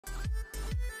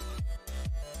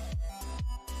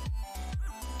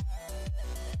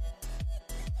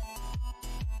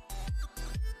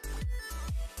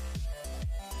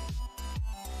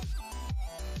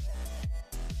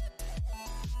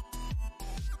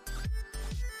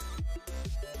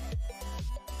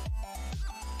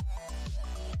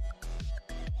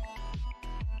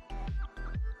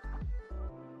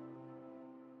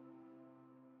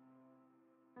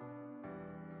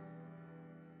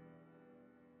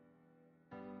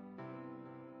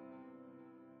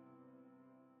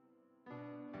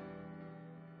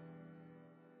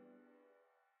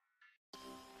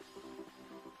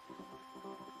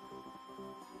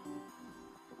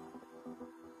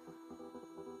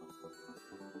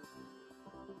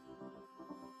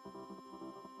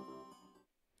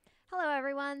Hello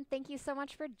everyone, thank you so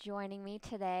much for joining me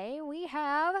today. We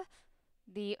have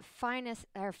the finest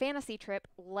Fantasy Trip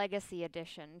Legacy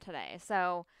Edition today.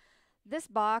 So this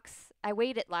box, I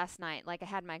weighed it last night. Like I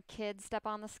had my kids step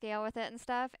on the scale with it and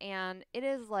stuff, and it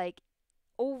is like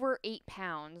over 8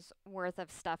 pounds worth of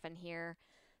stuff in here.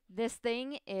 This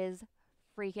thing is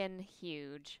freaking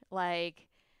huge. Like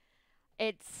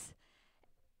it's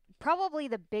probably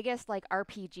the biggest like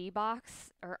RPG box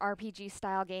or RPG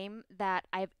style game that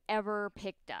I've ever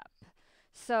picked up.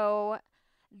 So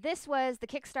this was the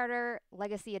Kickstarter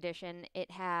Legacy Edition. It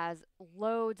has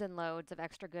loads and loads of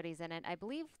extra goodies in it. I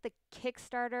believe the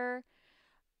Kickstarter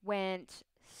went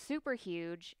super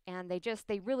huge and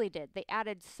they really did. They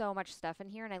added so much stuff in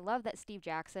here and I love that Steve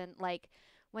Jackson, like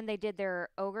when they did their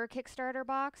Ogre Kickstarter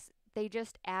box, they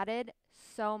just added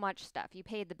so much stuff. You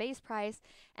paid the base price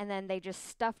and then they just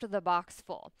stuffed the box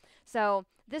full. So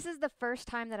this is the first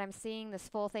time that I'm seeing this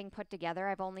full thing put together.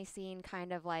 I've only seen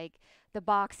kind of like the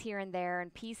box here and there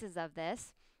and pieces of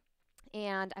this.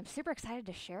 And I'm super excited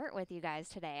to share it with you guys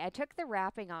today. I took the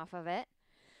wrapping off of it.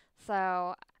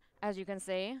 So as you can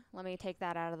see, let me take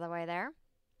that out of the way there.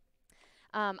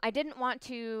 I didn't want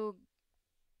to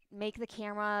make the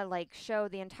camera like show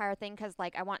the entire thing because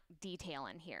like I want detail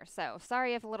in here. So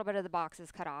sorry if a little bit of the box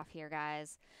is cut off here,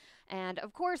 guys. And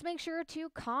of course, make sure to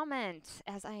comment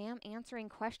as I am answering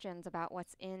questions about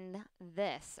what's in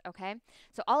this, okay?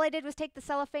 So all I did was take the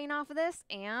cellophane off of this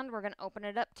and we're going to open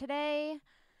it up today.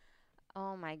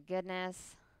 Oh my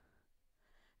goodness.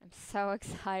 I'm so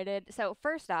excited. So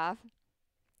first off,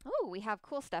 oh, we have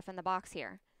cool stuff in the box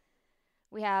here.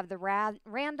 We have the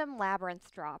random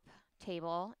labyrinth drop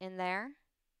table in there,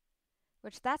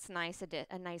 which that's nice.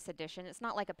 A nice addition. It's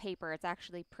not like a paper. It's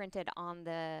actually printed on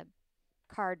the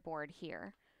cardboard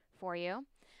here for you.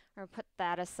 We'll put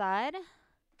that aside.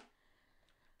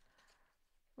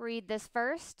 Read this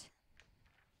first.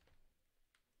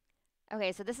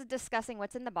 Okay, so this is discussing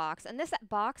what's in the box, and this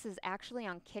box is actually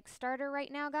on Kickstarter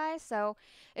right now, guys. So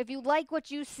if you like what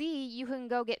you see, you can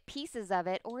go get pieces of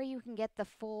it, or you can get the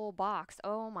full box.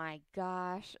 Oh my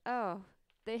gosh. Oh,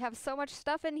 they have so much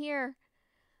stuff in here.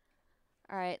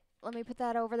 All right, let me put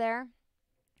that over there.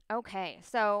 Okay,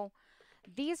 so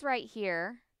these right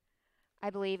here, I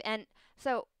believe, and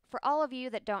so for all of you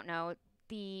that don't know,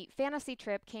 the Fantasy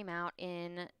Trip came out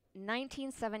in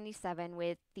 1977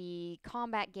 with the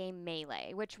combat game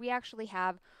Melee, which we actually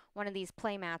have one of these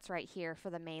playmats right here for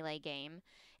the Melee game.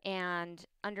 And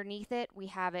underneath it, we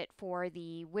have it for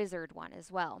the Wizard one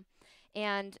as well.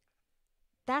 And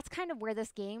that's kind of where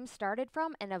this game started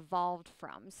from and evolved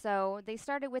from. So they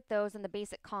started with those in the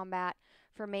basic combat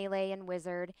for Melee and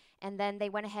Wizard, and then they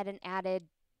went ahead and added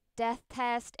Death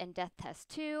Test and Death Test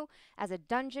 2 as a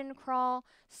dungeon crawl.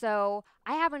 So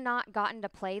I have not gotten to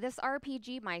play this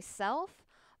RPG myself,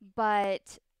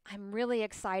 but I'm really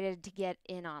excited to get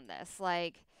in on this.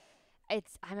 Like,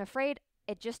 I'm afraid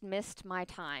it just missed my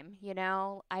time, you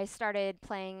know? I started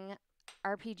playing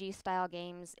RPG style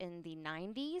games in the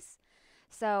 90s.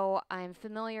 So I'm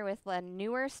familiar with the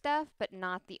newer stuff, but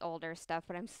not the older stuff.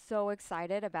 But I'm so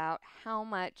excited about how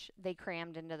much they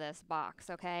crammed into this box,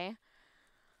 okay?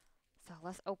 So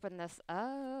let's open this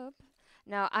up.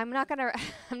 No, I'm not gonna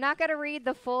I'm not gonna read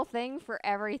the full thing for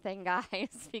everything,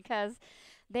 guys, because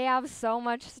they have so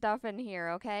much stuff in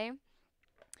here, okay?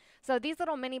 So these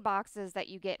little mini boxes that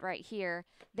you get right here,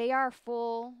 they are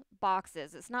full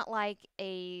boxes. It's not like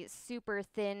a super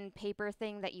thin paper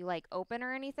thing that you like open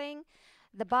or anything.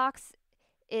 The box,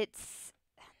 it's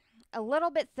a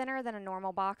little bit thinner than a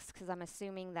normal box because I'm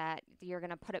assuming that you're going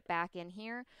to put it back in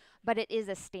here, but it is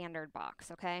a standard box,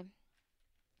 okay?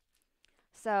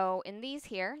 So in these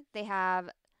here, they have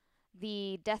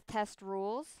the death test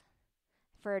rules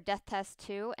for Death Test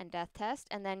 2 and Death Test,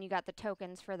 and then you got the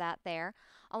tokens for that there,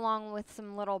 along with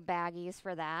some little baggies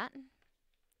for that.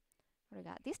 What do we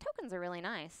got? These tokens are really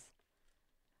nice.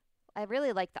 I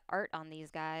really like the art on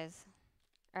these guys.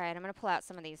 All right, I'm going to pull out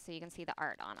some of these so you can see the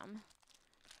art on them.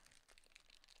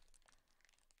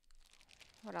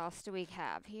 What else do we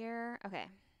have here? Okay.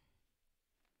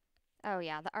 Oh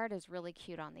yeah, the art is really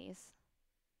cute on these.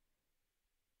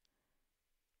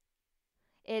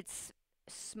 It's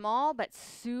small but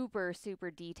super, super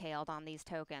detailed on these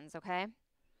tokens, okay?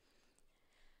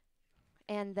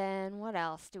 And then what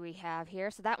else do we have here?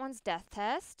 So that one's Death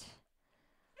Test.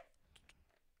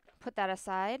 Put that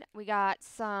aside. We got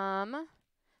some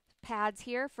pads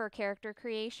here for character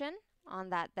creation on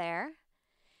that there.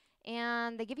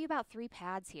 And they give you about 3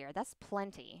 pads here. That's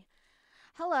plenty.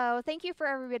 Hello, thank you for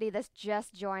everybody that's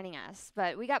just joining us.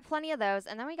 But we got plenty of those,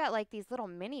 and then we got like these little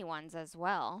mini ones as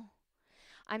well.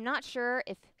 I'm not sure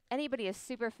if anybody is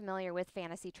super familiar with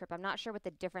Fantasy Trip, I'm not sure what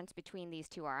the difference between these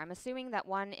two are. I'm assuming that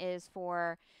one is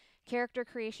for character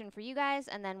creation for you guys,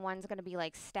 and then one's going to be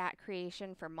like stat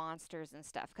creation for monsters and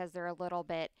stuff, because they're a little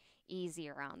bit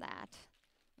easier on that.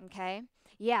 Okay?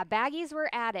 Yeah, baggies were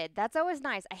added. That's always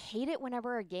nice. I hate it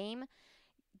whenever a game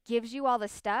gives you all the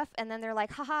stuff, and then they're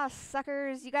like, haha,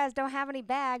 suckers, you guys don't have any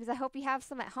bags. I hope you have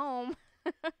some at home.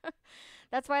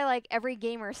 That's why, like, every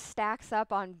gamer stacks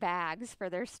up on bags for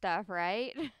their stuff,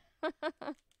 right?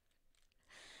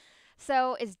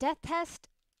 So, is Death Test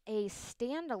a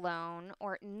standalone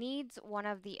or it needs one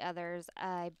of the others?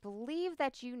 I believe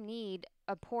that you need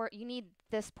you need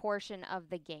this portion of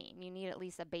the game. You need at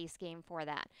least a base game for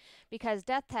that. Because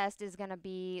Death Test is going to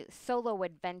be solo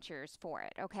adventures for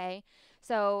it, okay?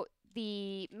 So,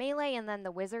 the melee and then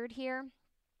the wizard here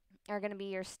are going to be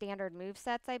your standard move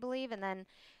sets, I believe, and then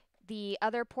the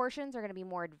other portions are going to be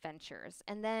more adventures.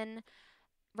 And then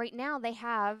right now they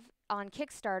have on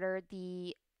Kickstarter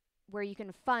the where you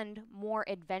can fund more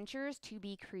adventures to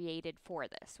be created for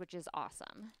this, which is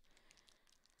awesome.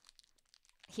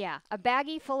 Yeah, a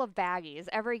baggie full of baggies.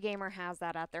 Every gamer has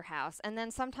that at their house. And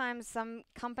then sometimes some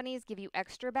companies give you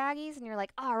extra baggies and you're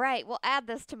like, all right, we'll add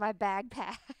this to my bag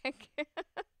pack.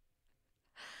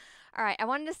 All right, I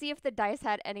wanted to see if the dice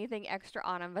had anything extra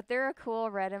on them, but they're a cool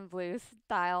red and blue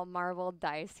style marbled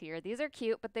dice here. These are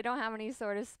cute, but they don't have any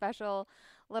sort of special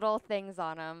little things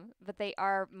on them, but they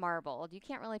are marbled. You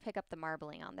can't really pick up the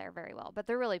marbling on there very well, but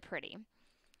they're really pretty.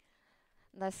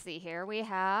 Let's see here. We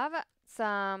have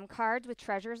some cards with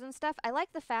treasures and stuff. I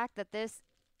like the fact that this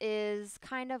is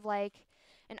kind of like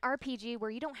an RPG where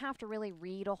you don't have to really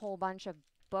read a whole bunch of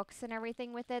books and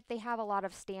everything with it. They have a lot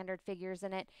of standard figures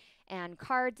in it and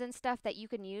cards and stuff that you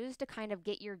can use to kind of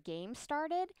get your game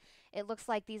started. It looks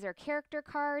like these are character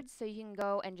cards, so you can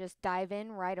go and just dive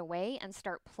in right away and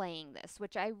start playing this,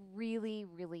 which I really,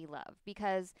 really love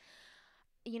because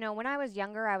you know, when I was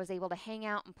younger, I was able to hang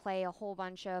out and play a whole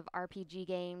bunch of RPG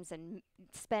games and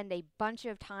spend a bunch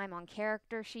of time on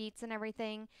character sheets and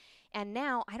everything. And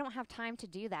now I don't have time to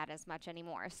do that as much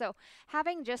anymore. So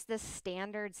having just this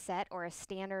standard set or a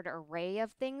standard array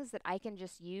of things that I can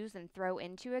just use and throw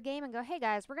into a game and go, hey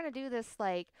guys, we're going to do this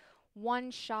like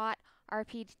one-shot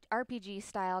RPG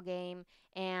style game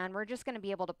and we're just going to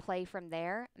be able to play from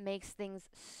there makes things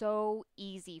so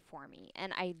easy for me.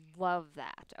 And I love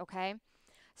that, okay?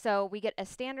 So we get a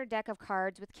standard deck of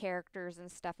cards with characters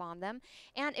and stuff on them.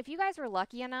 And if you guys were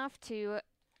lucky enough to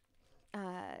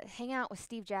hang out with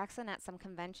Steve Jackson at some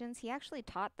conventions, he actually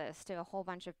taught this to a whole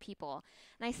bunch of people.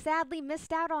 And I sadly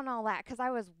missed out on all that because I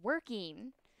was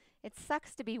working. It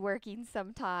sucks to be working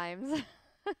sometimes.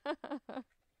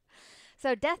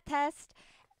 So Death Test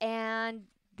and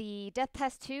the Death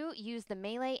Test 2 use the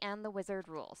melee and the wizard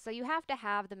rules. So you have to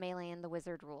have the melee and the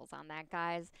wizard rules on that,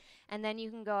 guys. And then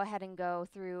you can go ahead and go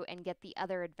through and get the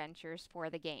other adventures for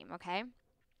the game, okay?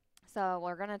 So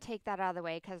we're going to take that out of the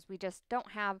way because we just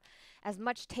don't have as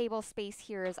much table space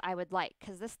here as I would like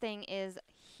because this thing is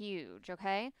huge,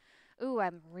 okay? Ooh,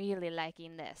 I'm really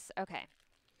liking this. Okay.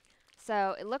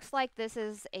 So it looks like this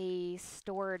is a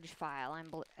storage file,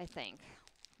 I think.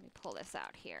 Let me pull this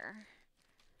out here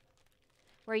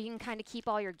where you can kind of keep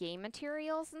all your game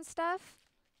materials and stuff.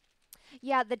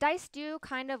 Yeah, the dice do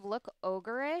kind of look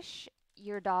ogre-ish.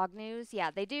 Your dog news.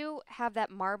 Yeah, they do have that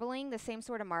marbling, the same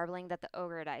sort of marbling that the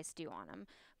ogre dice do on them,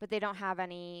 but they don't have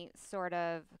any sort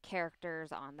of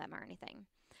characters on them or anything.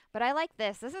 But I like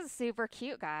this. This is super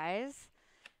cute, guys.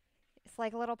 It's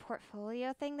like a little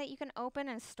portfolio thing that you can open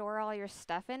and store all your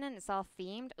stuff in, and it's all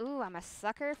themed. Ooh, I'm a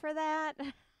sucker for that.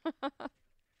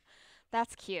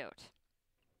 That's cute.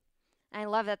 I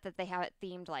love that they have it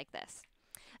themed like this.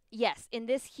 Yes, in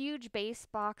this huge base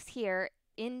box here,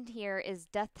 in here is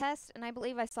Death Test, and I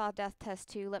believe I saw Death Test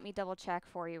 2. Let me double check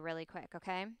for you really quick,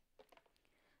 okay?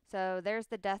 So there's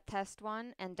the Death Test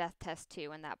 1 and Death Test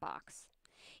 2 in that box.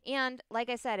 And like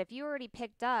I said, if you already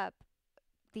picked up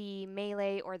the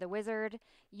melee or the wizard,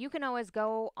 you can always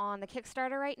go on the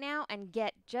Kickstarter right now and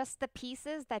get just the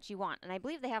pieces that you want. And I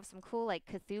believe they have some cool like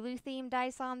Cthulhu themed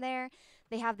dice on there.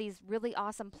 They have these really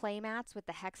awesome play mats with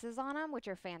the hexes on them, which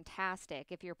are fantastic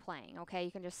if you're playing, okay?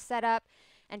 You can just set up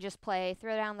and just play,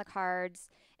 throw down the cards.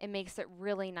 It makes it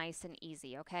really nice and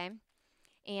easy, okay?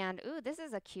 And ooh, this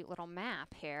is a cute little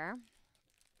map here.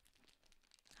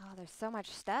 Oh, there's so much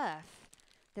stuff.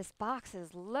 This box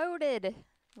is loaded.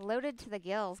 Loaded to the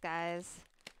gills, guys.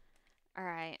 All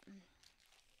right.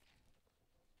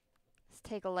 Let's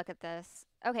take a look at this.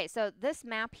 Okay, so this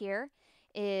map here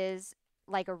is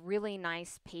like a really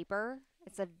nice paper.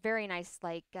 It's a very nice,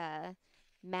 like,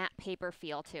 matte paper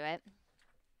feel to it.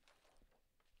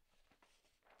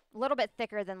 a little bit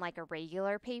thicker than like a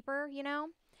regular paper, you know,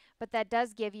 but that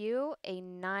does give you a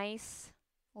nice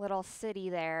little city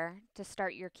there to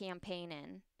start your campaign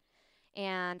in.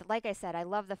 And like I said, I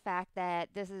love the fact that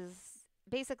this is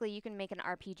basically you can make an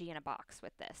RPG in a box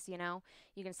with this, you know.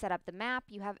 You can set up the map,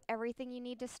 you have everything you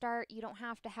need to start. You don't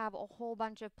have to have a whole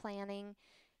bunch of planning,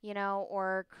 you know,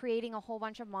 or creating a whole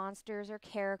bunch of monsters or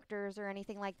characters or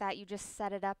anything like that. You just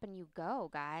set it up and you go,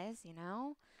 guys, you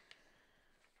know.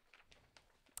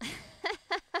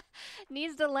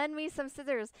 Needs to lend me some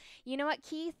scissors. You know what,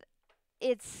 Keith?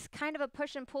 It's kind of a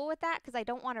push and pull with that because I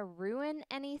don't want to ruin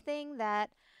anything that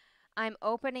I'm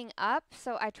opening up.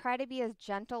 So I try to be as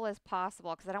gentle as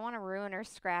possible because I don't want to ruin or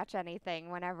scratch anything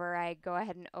whenever I go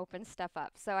ahead and open stuff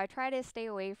up. So I try to stay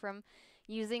away from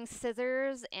using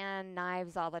scissors and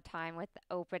knives all the time with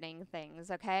opening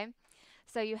things, okay?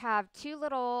 So you have two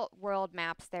little world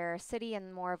maps there, a city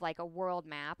and more of like a world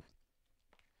map.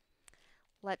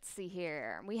 Let's see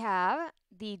here. We have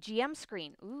the GM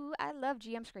screen. Ooh, I love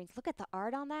GM screens. Look at the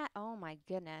art on that. Oh my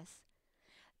goodness.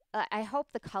 I hope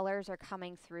the colors are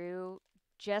coming through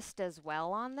just as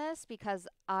well on this because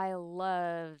I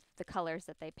love the colors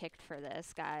that they picked for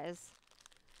this, guys.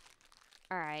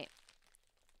 All right.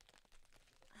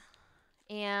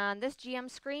 And this GM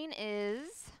screen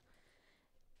is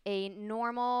a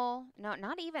normal, no,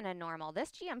 not even a normal.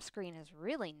 This GM screen is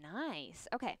really nice.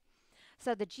 Okay.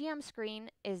 So the GM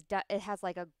screen is, it has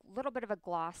like a little bit of a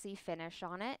glossy finish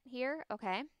on it here,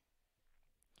 okay?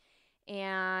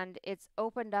 And it's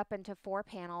opened up into 4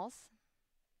 panels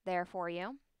there for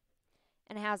you.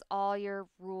 And it has all your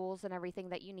rules and everything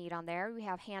that you need on there. We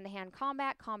have hand-to-hand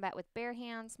combat, combat with bare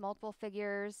hands, multiple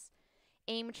figures,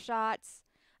 aimed shots.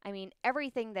 I mean,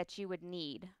 everything that you would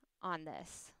need on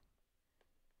this.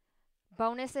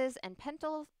 Bonuses and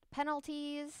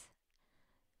penalties.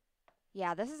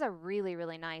 Yeah, this is a really,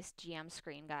 really nice GM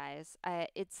screen, guys.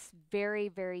 It's very,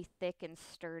 very thick and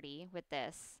sturdy with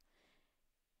this.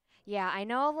 Yeah, I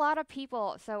know a lot of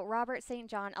people. So, Robert St.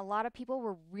 John, a lot of people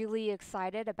were really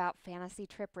excited about Fantasy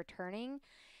Trip returning,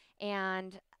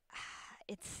 and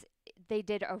they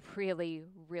did a really,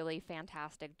 really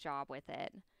fantastic job with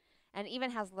it. And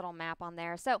even has a little map on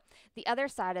there. So, the other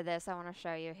side of this, I want to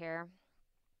show you here.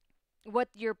 What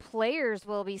your players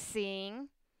will be seeing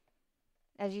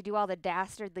as you do all the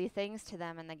dastardly things to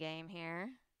them in the game here.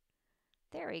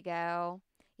 There we go.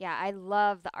 Yeah, I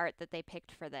love the art that they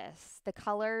picked for this. The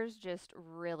colors just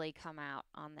really come out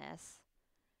on this.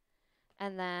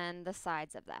 And then the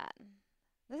sides of that.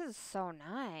 This is so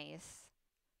nice.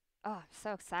 Oh, I'm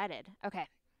so excited. Okay.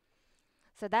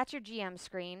 So that's your GM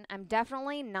screen. I'm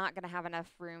definitely not going to have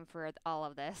enough room for all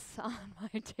of this on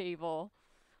my table.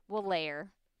 We'll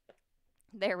layer.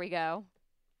 There we go.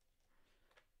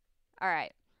 All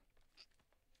right.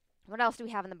 What else do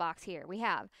we have in the box here? We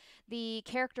have the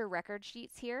character record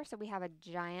sheets here. So we have a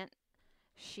giant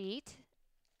sheet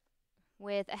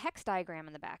with a hex diagram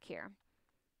in the back here.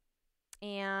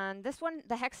 And this one,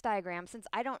 the hex diagram, since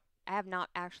I have not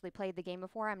actually played the game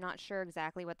before, I'm not sure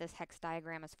exactly what this hex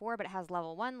diagram is for, but it has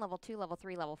level 1, level 2, level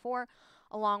 3, level 4,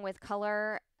 along with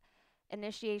color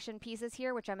initiation pieces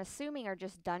here, which I'm assuming are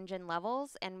just dungeon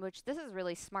levels, and which this is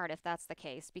really smart if that's the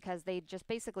case, because they just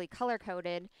basically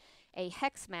color-coded a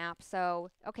hex map. So,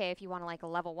 okay, if you want to like a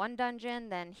level 1 dungeon,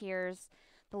 then here's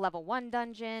the level 1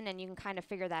 dungeon, and you can kind of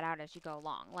figure that out as you go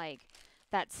along. Like,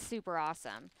 that's super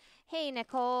awesome. Hey,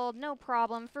 Nicole, no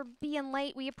problem for being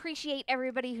late. We appreciate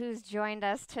everybody who's joined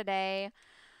us today.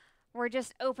 We're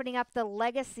just opening up the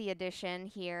Legacy Edition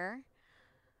here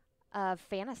of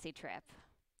Fantasy Trip.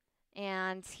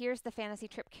 And here's the Fantasy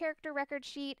Trip character record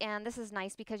sheet, and this is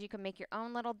nice because you can make your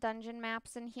own little dungeon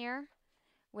maps in here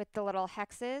with the little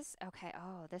hexes. Okay,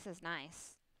 oh, this is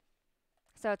nice.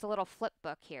 So it's a little flip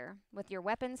book here with your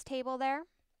weapons table there.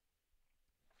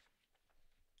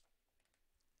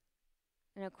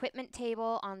 An equipment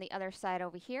table on the other side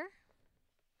over here.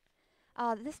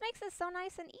 Oh, this makes it so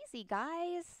nice and easy,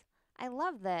 guys. I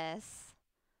love this.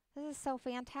 This is so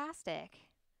fantastic.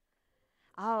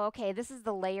 Oh, okay, this is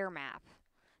the layer map.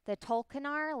 The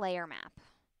Tolkienar layer map.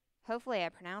 Hopefully I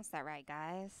pronounced that right,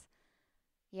 guys.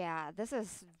 Yeah, this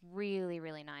is really,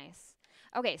 really nice.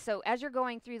 Okay, so as you're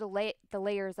going through the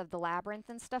layers of the labyrinth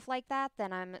and stuff like that,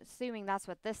 then I'm assuming that's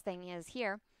what this thing is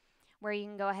here, where you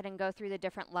can go ahead and go through the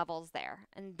different levels there.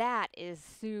 And that is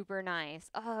super nice.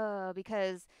 Oh,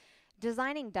 because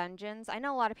designing dungeons, I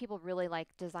know a lot of people really like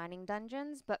designing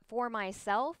dungeons, but for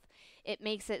myself, it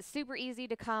makes it super easy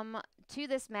to come to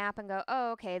this map and go,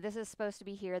 oh, okay, this is supposed to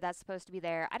be here, that's supposed to be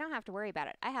there. I don't have to worry about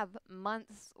it. I have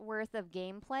months worth of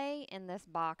gameplay in this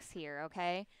box here,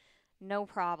 okay? No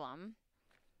problem.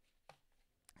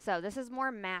 So this is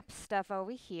more map stuff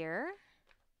over here.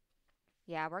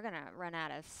 Yeah, we're going to run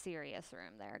out of serious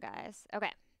room there, guys.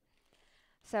 Okay.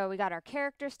 So we got our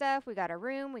character stuff, we got our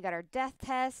room, we got our death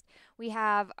test, we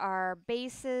have our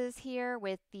bases here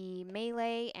with the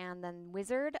melee and then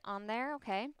wizard on there,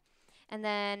 okay. And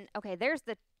then, okay, there's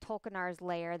the Tolkienar's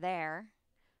lair there.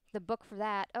 The book for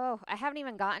that. Oh, I haven't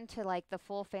even gotten to like the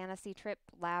full Fantasy Trip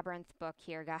Labyrinth book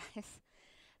here, guys.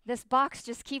 This box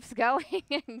just keeps going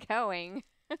and going.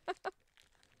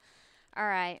 All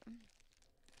right.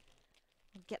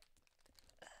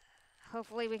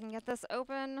 Hopefully we can get this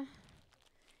open.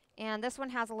 And this one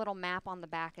has a little map on the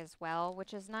back as well,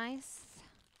 which is nice.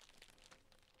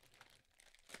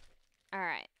 All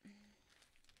right.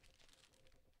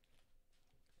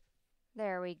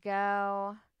 There we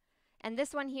go. And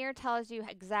this one here tells you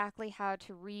exactly how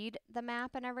to read the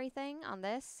map and everything on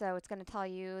this. So it's going to tell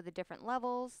you the different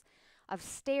levels of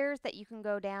stairs that you can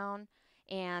go down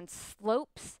and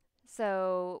slopes.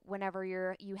 So whenever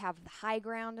you have the high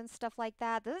ground and stuff like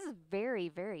that, this is very,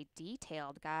 very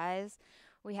detailed, guys.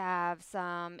 We have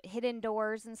some hidden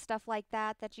doors and stuff like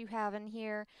that that you have in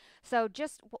here. So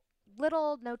just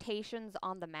little notations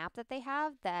on the map that they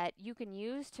have that you can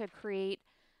use to create.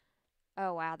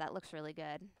 Oh, wow, that looks really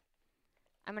good.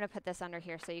 I'm going to put this under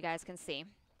here so you guys can see.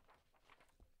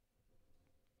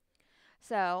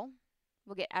 So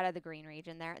we'll get out of the green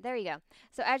region there. There you go.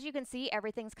 So as you can see,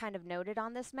 everything's kind of noted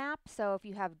on this map. So if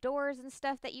you have doors and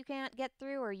stuff that you can't get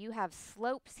through, or you have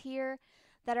slopes here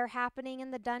that are happening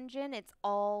in the dungeon, it's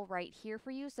all right here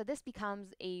for you. So this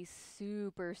becomes a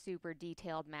super, super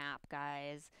detailed map,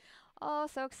 guys. Oh,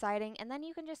 so exciting. And then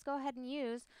you can just go ahead and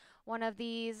use one of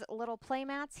these little play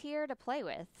mats here to play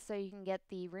with so you can get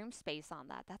the room space on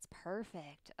that. That's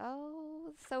perfect.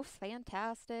 Oh, so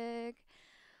fantastic.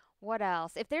 What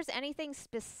else? If there's anything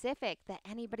specific that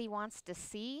anybody wants to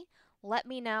see, let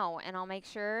me know and I'll make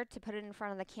sure to put it in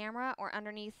front of the camera or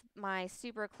underneath my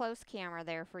super close camera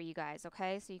there for you guys,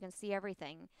 okay? So you can see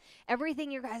everything.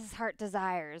 Everything your guys' heart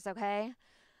desires, okay?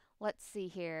 Let's see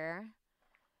here.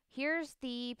 Here's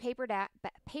the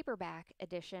paperback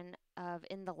edition of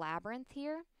In the Labyrinth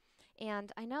here.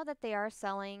 And I know that they are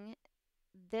selling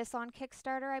this on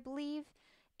Kickstarter, I believe,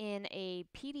 in a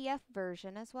PDF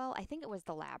version as well. I think it was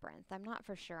The Labyrinth. I'm not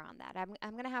for sure on that.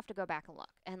 I'm going to have to go back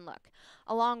and look.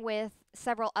 Along with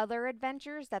several other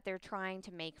adventures that they're trying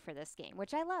to make for this game,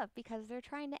 which I love because they're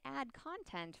trying to add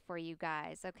content for you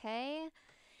guys, okay?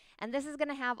 And this is going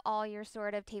to have all your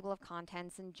sort of table of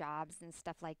contents and jobs and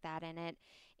stuff like that in it.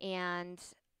 And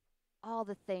all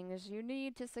the things you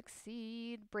need to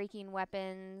succeed. Breaking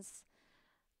weapons.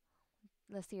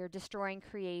 Let's see here. Destroying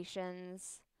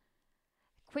creations.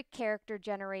 Quick character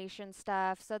generation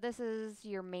stuff. So this is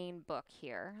your main book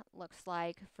here, looks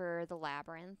like, for the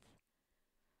Labyrinth.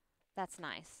 That's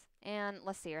nice. And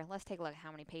let's see here. Let's take a look at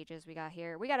how many pages we got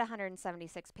here. We got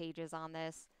 176 pages on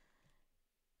this.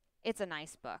 It's a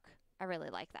nice book. I really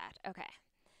like that. Okay.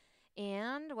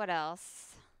 And what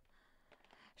else?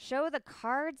 Show the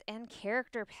cards and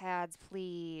character pads,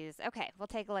 please. Okay, we'll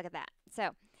take a look at that.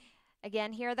 So,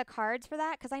 again, here are the cards for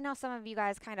that, because I know some of you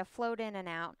guys kind of float in and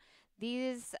out.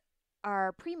 These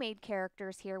are pre-made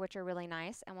characters here, which are really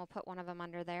nice, and we'll put one of them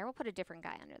under there. We'll put a different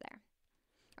guy under there.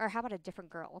 Or how about a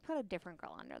different girl? We'll put a different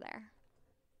girl under there.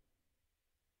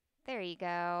 There you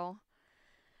go.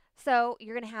 So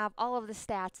you're going to have all of the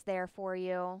stats there for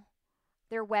you.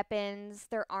 Their weapons,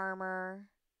 their armor,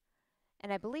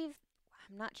 and I believe,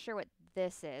 I'm not sure what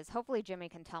this is. Hopefully Jimmy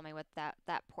can tell me what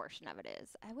that portion of it is.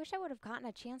 I wish I would have gotten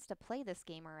a chance to play this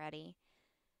game already.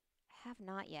 I have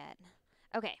not yet.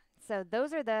 Okay, so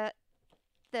those are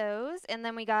those, and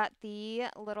then we got the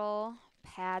little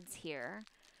pads here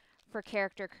for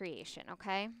character creation,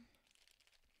 okay? I'm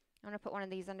going to put one of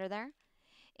these under there.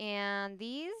 And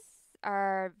these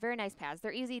are very nice pads.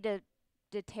 They're easy to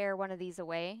tear one of these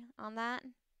away on that.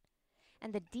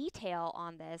 And the detail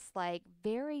on this, like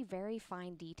very, very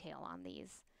fine detail on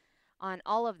these, on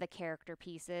all of the character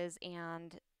pieces,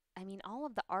 and I mean all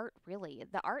of the art, really.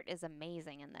 The art is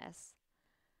amazing in this.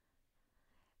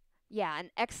 Yeah,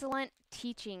 an excellent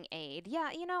teaching aid.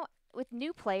 Yeah, you know, with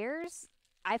new players,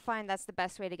 I find that's the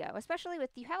best way to go, especially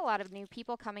with, you have a lot of new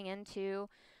people coming into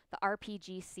the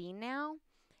RPG scene now,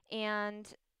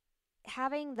 and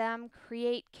having them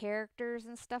create characters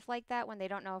and stuff like that when they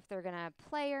don't know if they're going to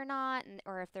play or not,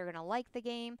 or if they're going to like the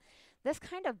game, this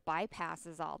kind of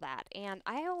bypasses all that. And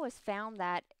I always found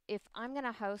that if I'm going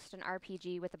to host an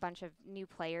RPG with a bunch of new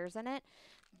players in it,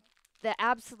 the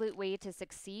absolute way to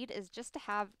succeed is just to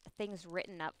have things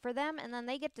written up for them, and then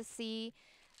they get to see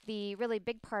the really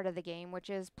big part of the game, which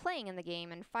is playing in the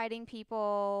game and fighting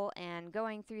people and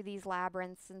going through these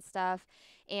labyrinths and stuff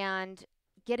and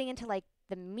getting into like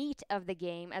the meat of the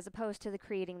game as opposed to the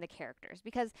creating the characters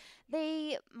because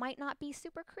they might not be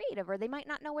super creative or they might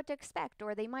not know what to expect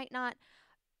or they might not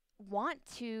want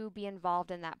to be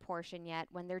involved in that portion yet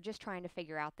when they're just trying to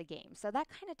figure out the game. So that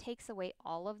kind of takes away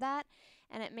all of that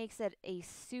and it makes it a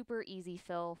super easy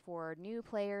fill for new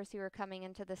players who are coming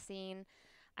into the scene.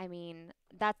 I mean,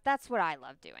 that's what I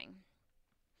love doing.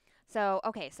 So,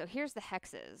 okay, so here's the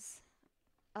hexes.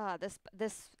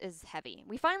 This is heavy.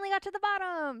 We finally got to the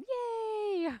bottom.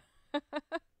 Yay!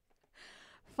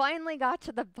 Finally got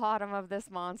to the bottom of this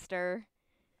monster.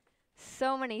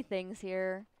 So many things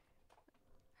here.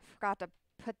 Forgot to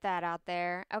put that out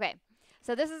there. Okay,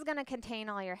 so this is going to contain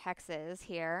all your hexes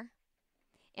here.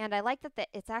 And I like that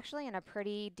it's actually in a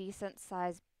pretty decent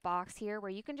sized box here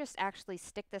where you can just actually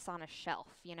stick this on a shelf,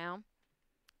 you know?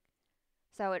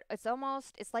 So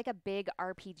it's like a big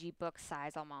RPG book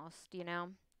size almost, you know?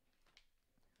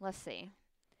 Let's see.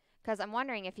 Because I'm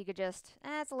wondering if you could just,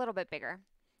 it's a little bit bigger.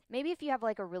 Maybe if you have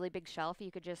like a really big shelf,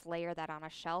 you could just layer that on a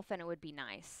shelf and it would be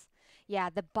nice. Yeah,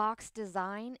 the box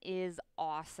design is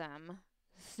awesome.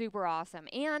 Super awesome.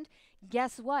 And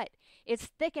guess what? It's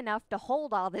thick enough to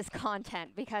hold all this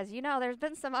content because, you know, there's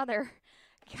been some other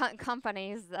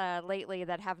companies lately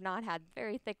that have not had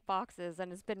very thick boxes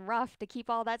and it's been rough to keep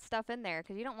all that stuff in there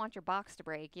because you don't want your box to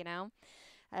break, you know?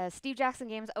 Steve Jackson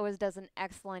Games always does an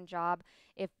excellent job.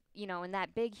 If, you know, in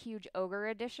that big, huge Ogre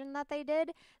edition that they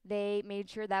did, they made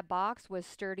sure that box was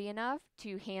sturdy enough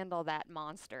to handle that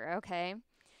monster, okay?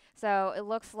 So it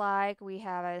looks like we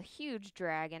have a huge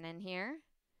dragon in here.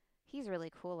 He's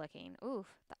really cool looking. Ooh,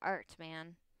 the art,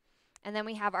 man. And then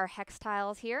we have our hex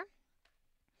tiles here.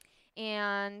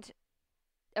 And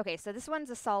okay, so this one's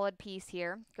a solid piece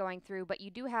here going through, but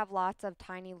you do have lots of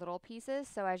tiny little pieces.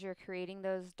 So as you're creating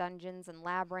those dungeons and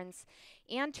labyrinths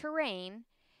and terrain,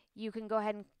 you can go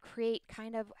ahead and create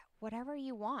kind of whatever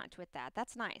you want with that.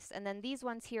 That's nice. And then these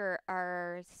ones here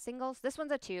are singles. This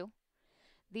one's a 2.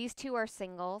 These 2 are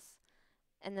singles.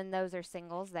 And then those are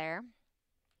singles there.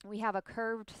 We have a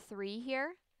curved 3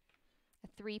 here, a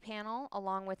 3 panel,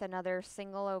 along with another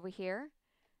single over here.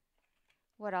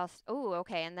 What else? Oh,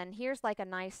 okay, and then here's like a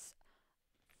nice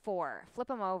 4. Flip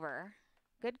them over.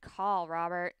 Good call,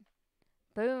 Robert.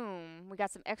 Boom. We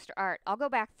got some extra art. I'll go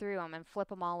back through them and flip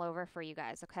them all over for you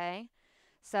guys, okay?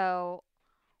 So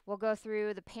we'll go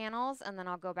through the panels and then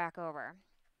I'll go back over.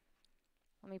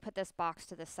 Let me put this box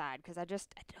to the side because I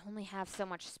only have so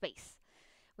much space.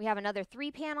 We have another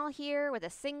 3 panel here with a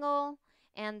single,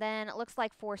 and then it looks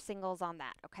like 4 singles on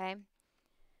that, okay?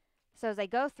 So as I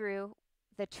go through,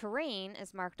 the terrain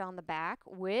is marked on the back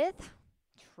with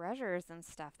treasures and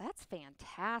stuff. That's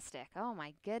fantastic. Oh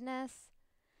my goodness.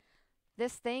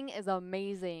 This thing is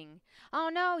amazing. Oh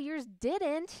no, yours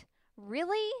didn't.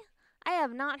 Really? I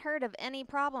have not heard of any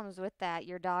problems with that,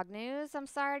 your dog news. I'm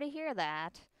sorry to hear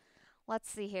that. Let's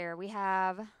see here. We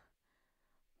have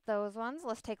those ones.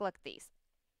 Let's take a look at these.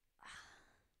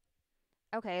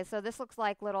 Okay, so this looks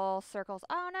like little circles.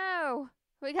 Oh no!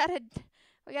 We got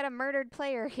a murdered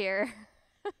player here.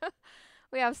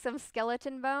 We have some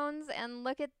skeleton bones and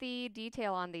look at the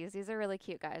detail on these. These are really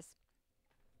cute, guys.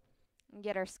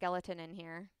 Get our skeleton in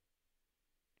here.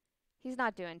 He's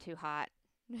not doing too hot.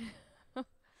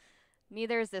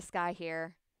 Neither is this guy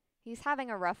here. He's having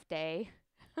a rough day.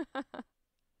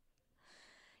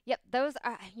 Yep, those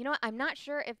are, you know what? I'm not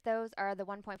sure if those are the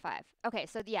 1.5. Okay,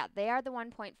 so yeah, they are the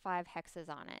 1.5 hexes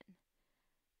on it.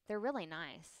 They're really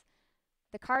nice.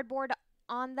 The cardboard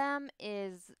on them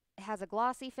has a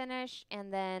glossy finish,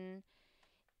 and then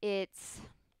it's,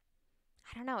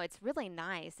 I don't know, it's really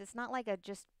nice. It's not like a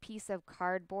just piece of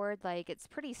cardboard. Like, it's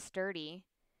pretty sturdy.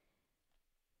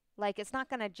 Like, it's not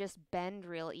going to just bend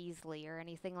real easily or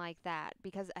anything like that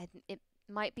because it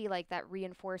might be like that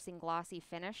reinforcing glossy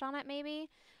finish on it maybe.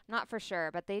 Not for sure,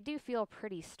 but they do feel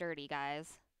pretty sturdy,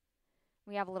 guys.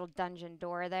 We have a little dungeon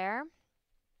door there.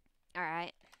 All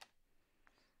right.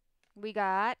 We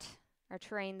got our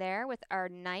terrain there with our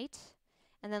knight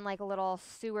and then like a little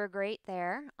sewer grate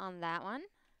there on that one.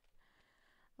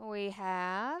 We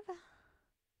have,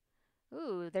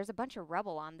 ooh, there's a bunch of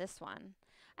rubble on this one.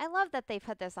 I love that they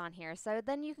put this on here. So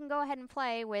then you can go ahead and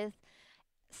play with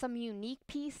some unique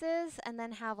pieces and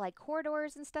then have like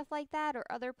corridors and stuff like that or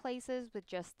other places with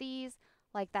just these.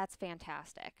 Like, that's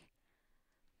fantastic.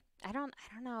 I don't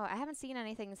know. I haven't seen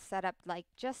anything set up like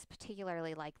just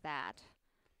particularly like that.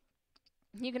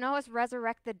 You can always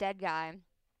resurrect the dead guy.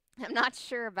 I'm not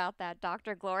sure about that,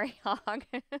 Dr. Gloryhoundd.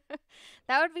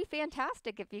 That would be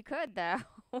fantastic if you could,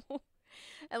 though.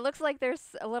 It looks like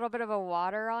there's a little bit of a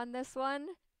water on this one.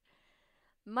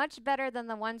 Much better than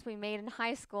the ones we made in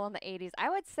high school in the 80s. I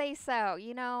would say so.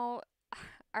 You know,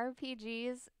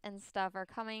 RPGs and stuff are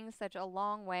coming such a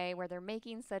long way where they're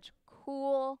making such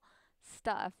cool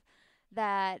stuff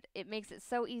that it makes it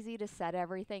so easy to set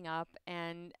everything up.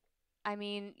 And I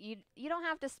mean, you don't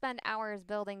have to spend hours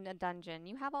building a dungeon.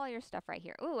 You have all your stuff right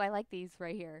here. Ooh, I like these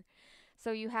right here.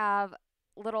 So you have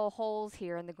little holes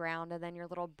here in the ground and then your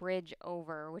little bridge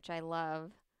over, which I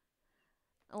love.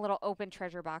 A little open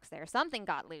treasure box there. Something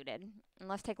got looted. And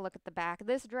let's take a look at the back of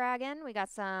this dragon. We got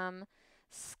some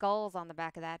skulls on the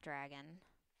back of that dragon.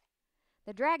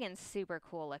 The dragon's super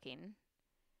cool looking.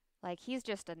 Like, he's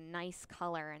just a nice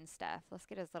color and stuff. Let's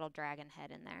get his little dragon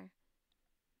head in there.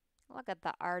 Look at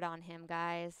the art on him,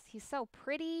 guys. He's so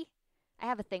pretty. I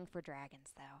have a thing for dragons,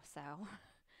 though, so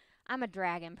I'm a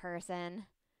dragon person.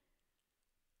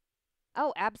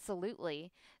 Oh,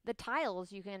 absolutely. The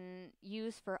tiles you can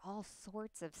use for all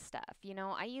sorts of stuff. You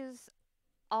know, I use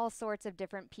all sorts of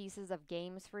different pieces of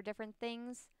games for different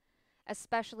things,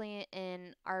 especially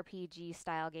in RPG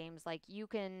style games. Like, you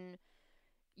can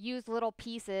use little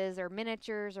pieces or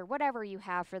miniatures or whatever you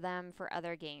have for them for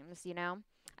other games, you know?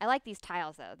 I like these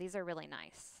tiles, though. These are really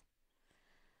nice.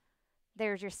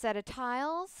 There's your set of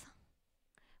tiles.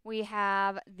 We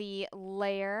have the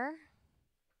lair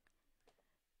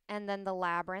and then the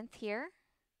labyrinth here.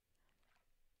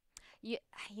 You,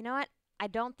 you know what? I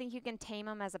don't think you can tame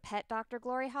them as a pet, Dr.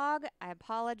 Gloryhougnd. I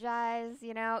apologize.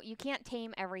 You know, you can't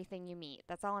tame everything you meet.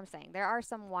 That's all I'm saying. There are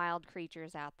some wild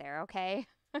creatures out there, okay?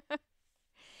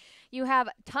 You have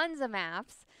tons of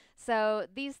maps. So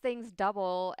these things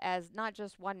double as not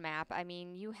just one map. I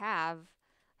mean, you have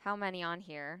how many on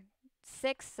here?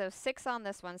 6. So 6 on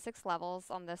this one, 6 levels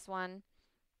on this one,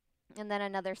 and then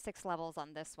another 6 levels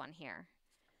on this one here.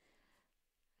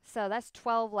 So that's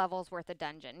 12 levels worth of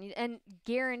dungeon. And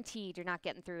guaranteed you're not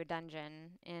getting through a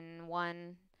dungeon in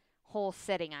one whole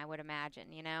sitting, I would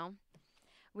imagine, you know?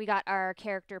 We got our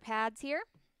character pads here.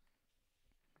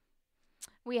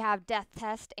 We have Death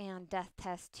Test and Death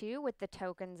Test 2 with the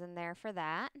tokens in there for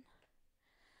that.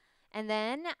 And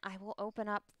then I will open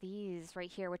up these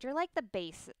right here, which are like the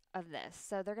base of this.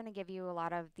 So they're going to give you a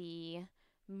lot of the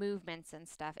movements and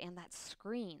stuff. And that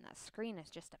screen is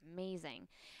just amazing.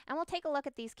 And we'll take a look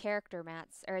at these character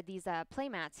mats, or these play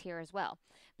mats here as well.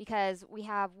 Because we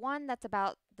have one that's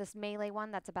about, this melee one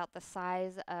that's about the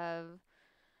size of,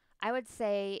 I would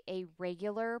say, a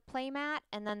regular playmat,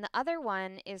 and then the other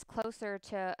one is closer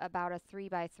to about a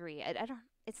 3x3. I don't.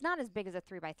 It's not as big as a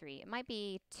 3x3. It might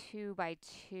be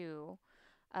 2x2,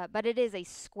 but it is a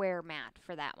square mat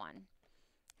for that one.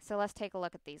 So let's take a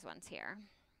look at these ones here.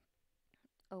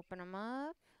 Open them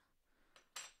up.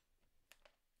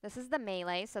 This is the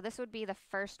melee, so this would be the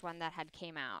first one that had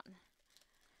came out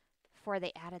before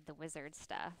they added the wizard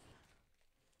stuff.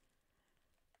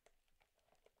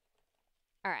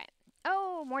 All right.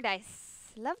 Oh, more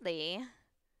dice. Lovely.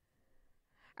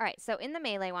 All right, so in the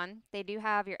melee one, they do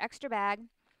have your extra bag.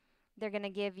 They're going to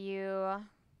give you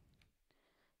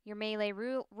your melee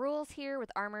rules here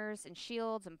with armors and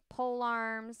shields and pole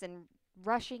arms and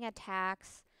rushing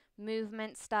attacks,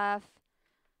 movement stuff.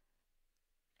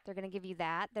 They're going to give you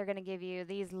that. They're going to give you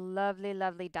these lovely,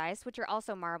 lovely dice, which are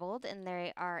also marbled, and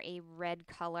they are a red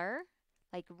color,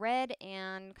 like red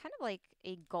and kind of like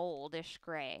a goldish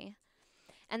gray.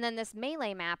 And then this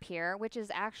melee map here, which is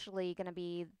actually going to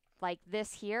be like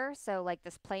this here, so like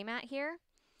this playmat here,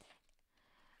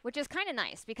 which is kind of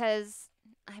nice because,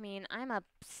 I mean, I'm a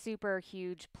super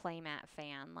huge playmat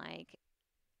fan. Like,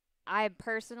 I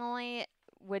personally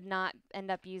would not end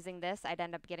up using this. I'd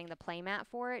end up getting the playmat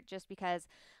for it just because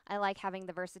I like having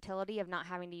the versatility of not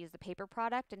having to use the paper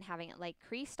product and having it like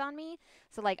creased on me.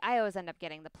 So like I always end up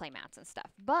getting the playmats and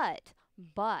stuff. But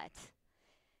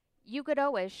you could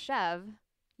always shove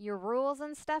your rules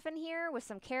and stuff in here with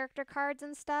some character cards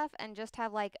and stuff and just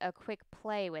have like a quick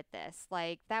play with this.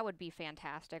 Like, that would be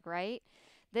fantastic, right?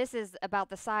 This is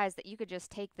about the size that you could just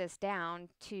take this down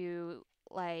to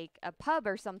like a pub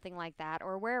or something like that,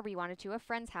 or wherever you wanted to, a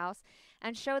friend's house,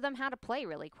 and show them how to play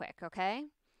really quick, okay?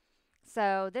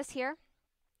 So this here,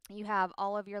 you have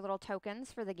all of your little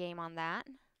tokens for the game on that.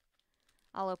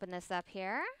 I'll open this up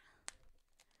here.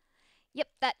 Yep,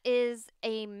 that is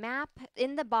a map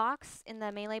in the box, in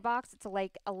the melee box. It's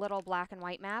like a little black and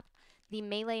white map. The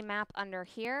melee map under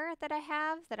here that I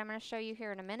have, that I'm going to show you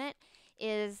here in a minute,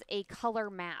 is a color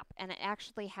map. And it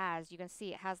actually has, you can see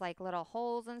it has like little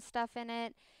holes and stuff in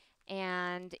it.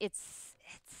 And it's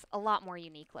a lot more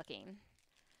unique looking.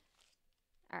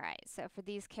 All right, so for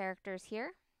these characters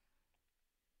here,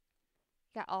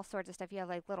 You got all sorts of stuff. You have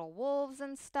like little wolves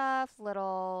and stuff,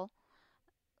 little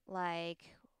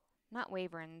like not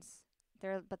wyverns.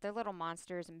 They're little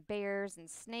monsters and bears and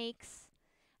snakes.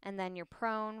 And then you're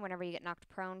prone whenever you get knocked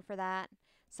prone for that.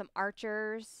 Some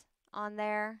archers on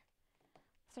there.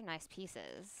 Those are nice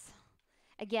pieces.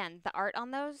 Again, the art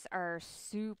on those are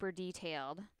super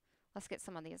detailed. Let's get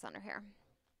some of these under here.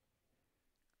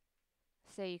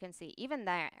 So you can see, even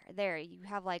there, you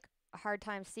have like a hard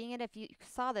time seeing it. If you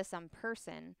saw this on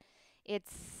person,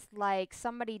 it's like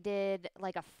somebody did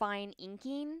like a fine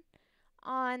inking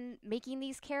on making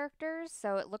these characters.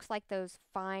 So it looks like those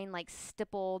fine, like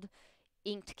stippled,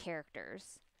 inked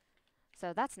characters.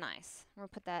 So that's nice. I'm going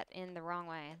to put that in the wrong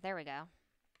way. There we go.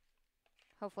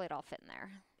 Hopefully it'll fit in there.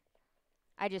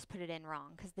 I just put it in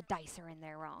wrong because the dice are in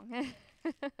there wrong.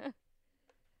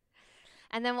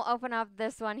 And then we'll open up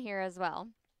this one here as well.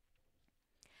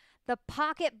 The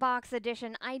Pocket Box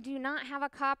Edition. I do not have a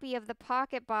copy of the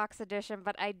Pocket Box Edition,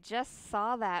 but I just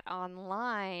saw that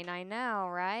online. I know,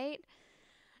 right?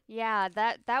 Yeah,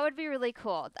 that would be really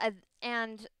cool.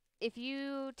 And if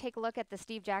you take a look at the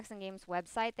Steve Jackson Games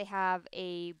website, they have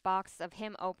a box of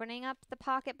him opening up the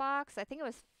Pocket Box. I think it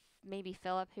was maybe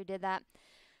Philip who did that.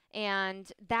 And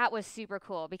that was super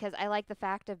cool because I like the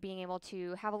fact of being able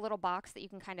to have a little box that you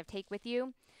can kind of take with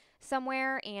you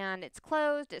somewhere, and it's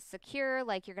closed, it's secure,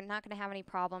 like you're not going to have any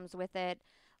problems with it.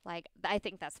 Like, I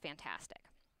think that's fantastic.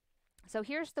 So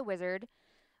here's the wizard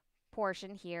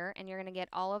portion here, and you're going to get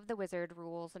all of the wizard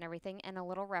rules and everything and a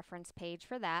little reference page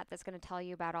for that that's going to tell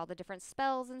you about all the different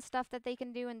spells and stuff that they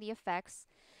can do and the effects,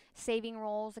 saving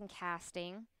rolls and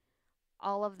casting,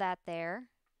 all of that there.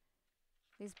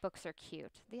 These books are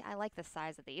cute. I like the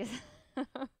size of these.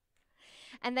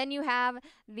 And then you have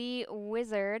the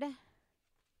wizard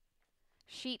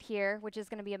sheet here, which is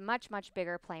going to be a much, much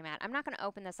bigger playmat. I'm not going to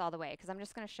open this all the way because I'm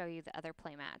just going to show you the other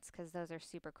playmats because those are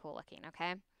super cool looking,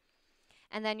 okay?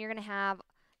 And then you're going to have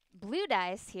blue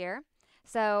dice here.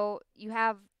 So you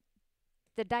have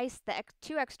the dice, the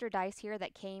two extra dice here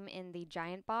that came in the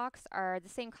giant box are the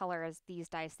same color as these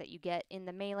dice that you get in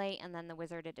the Melee and then the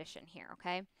Wizard Edition here,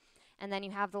 okay? And then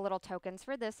you have the little tokens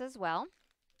for this as well.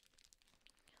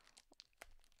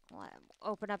 We'll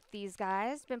open up these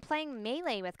guys. Been playing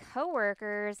Melee with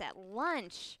coworkers at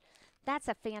lunch. That's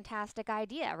a fantastic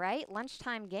idea, right?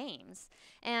 Lunchtime games.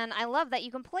 And I love that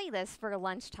you can play this for a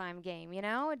lunchtime game, you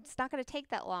know? It's not going to take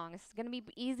that long. It's going to be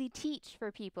easy teach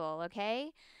for people,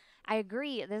 okay? I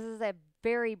agree. This is a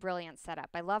very brilliant setup.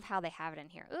 I love how they have it in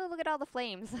here. Ooh, look at all the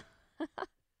flames.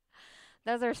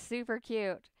 Those are super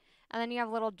cute. And then you have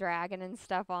a little dragon and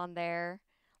stuff on there.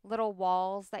 Little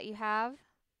walls that you have.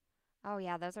 Oh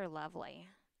yeah, those are lovely.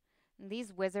 And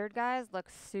these wizard guys look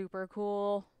super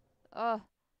cool. Oh,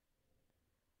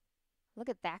 look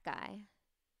at that guy.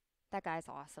 That guy's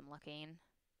awesome looking.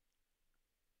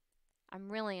 I'm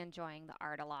really enjoying the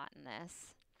art a lot in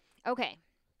this. Okay,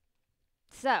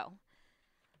 so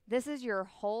this is your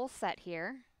whole set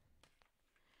here.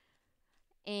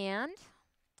 And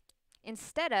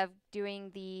instead of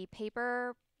doing the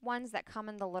paper ones that come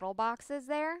in the little boxes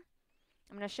there,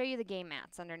 I'm going to show you the game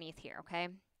mats underneath here, okay?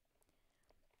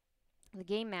 The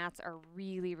game mats are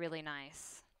really, really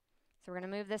nice. So we're going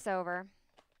to move this over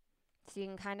so you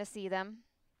can kind of see them.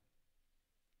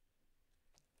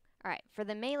 All right, for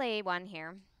the Melee one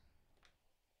here,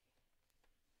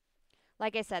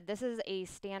 like I said, this is a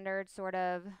standard sort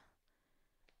of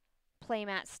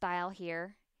playmat style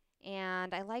here.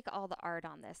 And I like all the art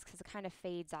on this because it kind of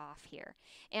fades off here.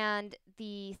 And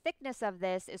the thickness of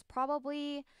this is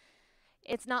probably,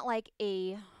 it's not like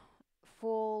a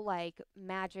full like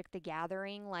Magic the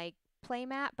Gathering like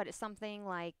playmat, but it's something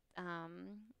like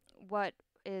what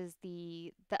is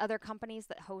the other companies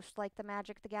that host like the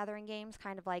Magic the Gathering games,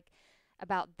 kind of like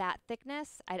about that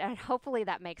thickness. Hopefully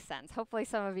that makes sense. Hopefully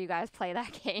some of you guys play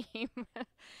that game.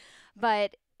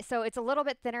 But so it's a little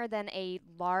bit thinner than a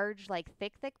large, like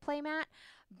thick playmat,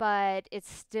 but it's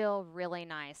still really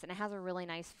nice. And it has a really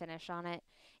nice finish on it.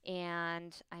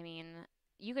 And I mean,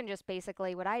 you can just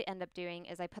basically, what I end up doing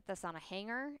is I put this on a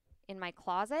hanger in my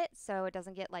closet so it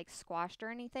doesn't get like squashed or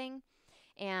anything.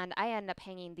 And I end up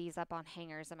hanging these up on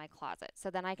hangers in my closet. So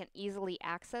then I can easily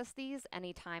access these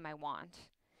anytime I want.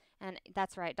 And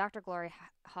that's right, Dr.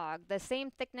 Gloryhoundd, the same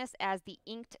thickness as the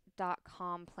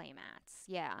inked.com playmats.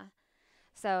 Yeah.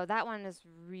 So that one is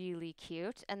really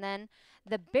cute. And then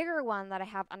the bigger one that I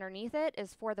have underneath it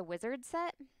is for the wizard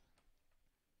set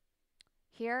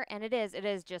here. And it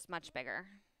is just much bigger.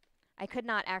 I could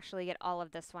not actually get all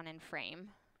of this one in frame.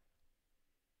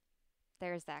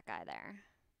 There's that guy there.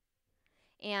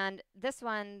 And this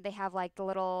one, they have like the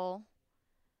little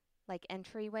like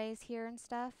entryways here and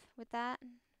stuff with that.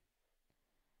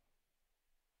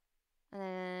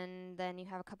 And then you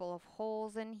have a couple of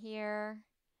holes in here.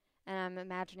 And I'm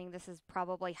imagining this is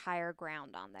probably higher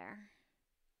ground on there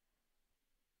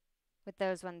with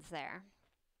those ones there.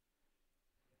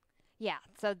 Yeah,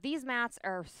 so these mats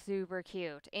are super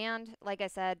cute. And like I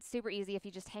said, super easy if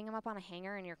you just hang them up on a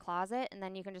hanger in your closet and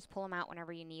then you can just pull them out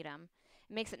whenever you need them.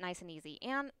 It makes it nice and easy.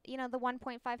 And, you know, the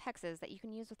 1.5 hexes that you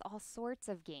can use with all sorts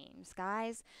of games,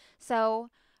 guys. So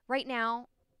right now,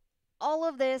 all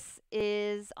of this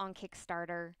is on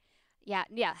Kickstarter.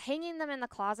 Yeah, hanging them in the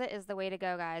closet is the way to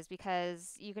go, guys,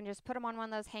 because you can just put them on one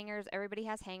of those hangers. Everybody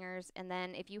has hangers. And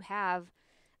then if you have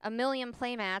a million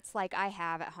playmats like I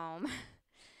have at home,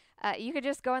 you could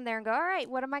just go in there and go, all right,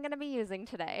 what am I going to be using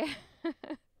today?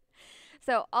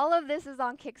 So all of this is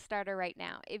on Kickstarter right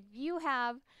now. If you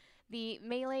have the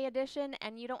Melee edition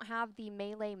and you don't have the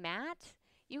Melee mat,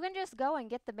 you can just go and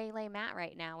get the Melee mat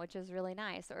right now, which is really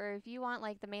nice. Or if you want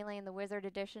like the Melee and the Wizard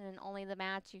edition and only the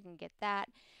mats, you can get that.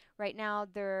 Right now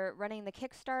they're running the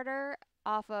Kickstarter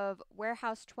off of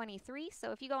Warehouse 23.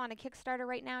 So if you go on a Kickstarter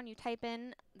right now and you type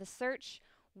in the search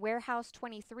Warehouse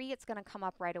 23, it's going to come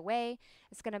up right away.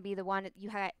 It's going to be the one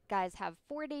you guys have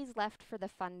 4 days left for the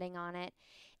funding on it.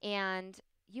 And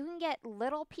you can get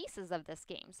little pieces of this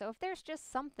game. So if there's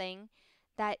just something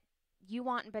that you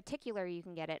want in particular, you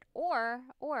can get it. Or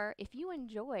if you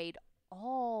enjoyed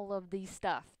all of the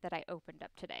stuff that I opened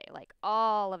up today, like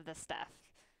all of the stuff.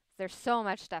 There's so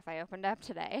much stuff I opened up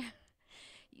today.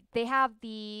 They have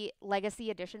the Legacy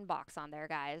Edition box on there,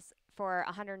 guys, for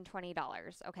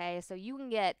 $120, okay? So you can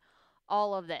get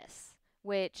all of this,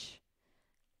 which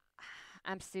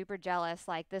I'm super jealous.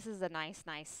 Like, this is a nice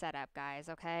setup, guys,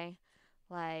 okay?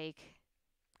 Like,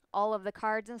 all of the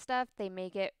cards and stuff, they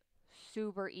make it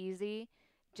super easy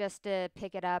just to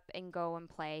pick it up and go and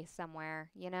play somewhere,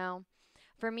 you know?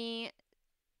 For me,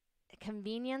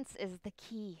 convenience is the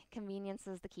key. Convenience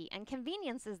is the key. And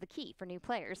convenience is the key for new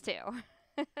players, too.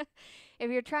 If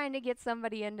you're trying to get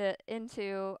somebody into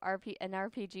an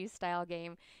RPG style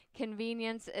game,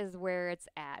 convenience is where it's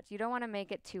at. You don't want to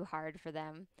make it too hard for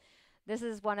them. This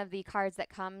is one of the cards that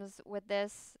comes with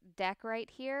this deck right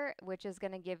here, which is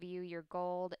going to give you your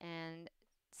gold and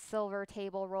silver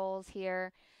table rolls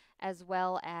here, as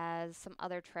well as some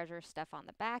other treasure stuff on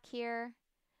the back here,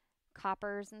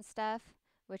 coppers and stuff,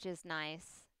 which is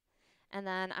nice. And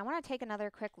then I want to take another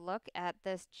quick look at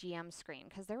this GM screen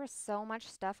because there was so much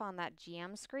stuff on that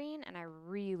GM screen and I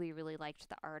really liked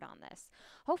the art on this.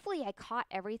 Hopefully I caught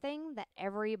everything that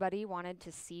everybody wanted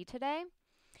to see today.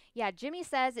 Yeah, Jimmy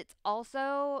says it's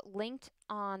also linked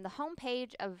on the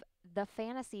homepage of the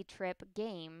Fantasy Trip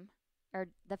game, or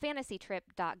the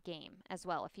fantasytrip.game as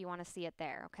well, if you want to see it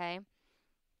there, okay?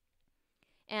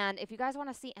 And if you guys want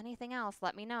to see anything else,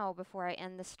 let me know before I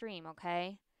end the stream,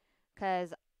 okay?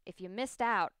 Because if you missed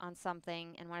out on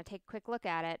something and want to take a quick look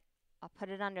at it, I'll put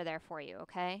it under there for you,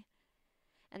 okay?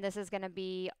 And this is going to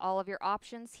be all of your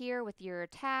options here with your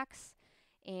attacks.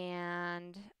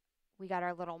 And we got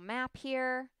our little map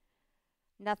here.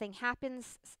 Nothing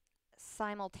happens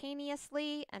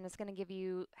simultaneously, and it's going to give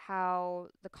you how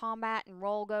the combat and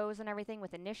roll goes and everything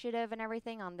with initiative and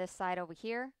everything on this side over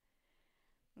here.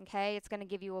 Okay, it's going to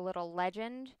give you a little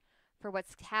legend for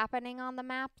what's happening on the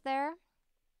map there.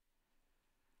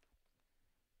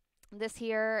 This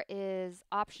here is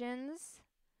options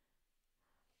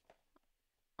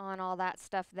on all that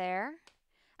stuff there.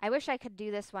 I wish I could do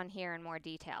this one here in more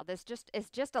detail. This is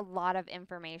just a lot of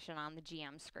information on the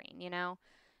GM screen, you know?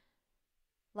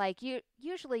 Like,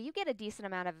 usually you get a decent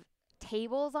amount of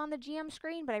tables on the GM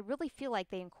screen, but I really feel like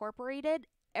they incorporated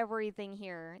everything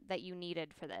here that you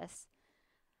needed for this.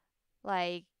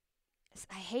 Like,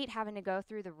 I hate having to go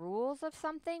through the rules of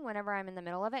something whenever I'm in the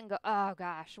middle of it and go, oh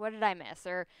gosh, what did I miss?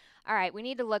 Or, all right, we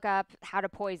need to look up how to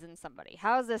poison somebody.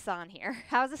 How is this on here?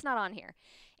 How is this not on here?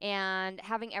 And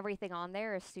having everything on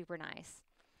there is super nice.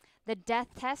 The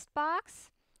death test box.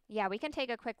 Yeah, we can take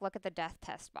a quick look at the death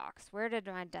test box. Where did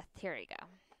my death? Here we go.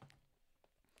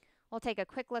 We'll take a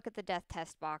quick look at the death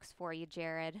test box for you,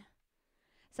 Jared.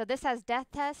 So this has death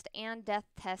test and death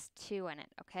test 2 in it,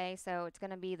 okay? So it's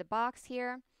going to be the box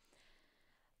here.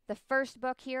 The first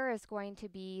book here is going to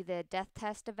be the death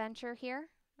test adventure here,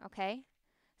 okay?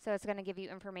 So it's going to give you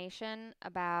information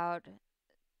about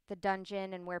the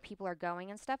dungeon and where people are going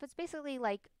and stuff. It's basically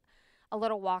like a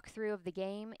little walkthrough of the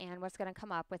game and what's going to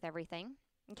come up with everything,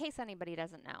 in case anybody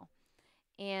doesn't know.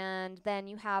 And then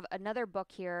you have another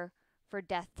book here for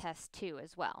Death Test 2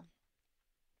 as well.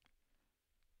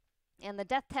 And the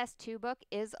Death Test 2 book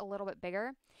is a little bit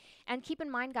bigger. And keep in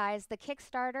mind, guys, the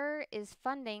Kickstarter is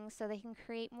funding so they can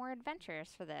create more adventures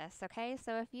for this, okay?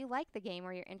 So if you like the game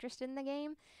or you're interested in the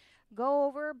game, go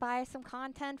over, buy some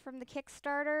content from the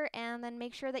Kickstarter, and then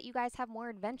make sure that you guys have more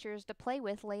adventures to play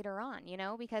with later on, you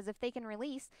know? Because if they can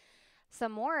release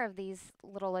some more of these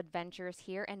little adventures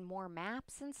here and more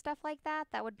maps and stuff like that,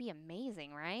 that would be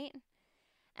amazing, right?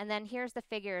 And then here's the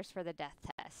figures for the Death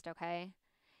Test, okay?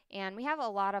 And we have a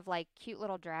lot of like cute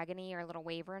little dragony or little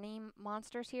wyverny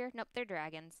monsters here. Nope, they're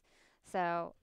dragons. So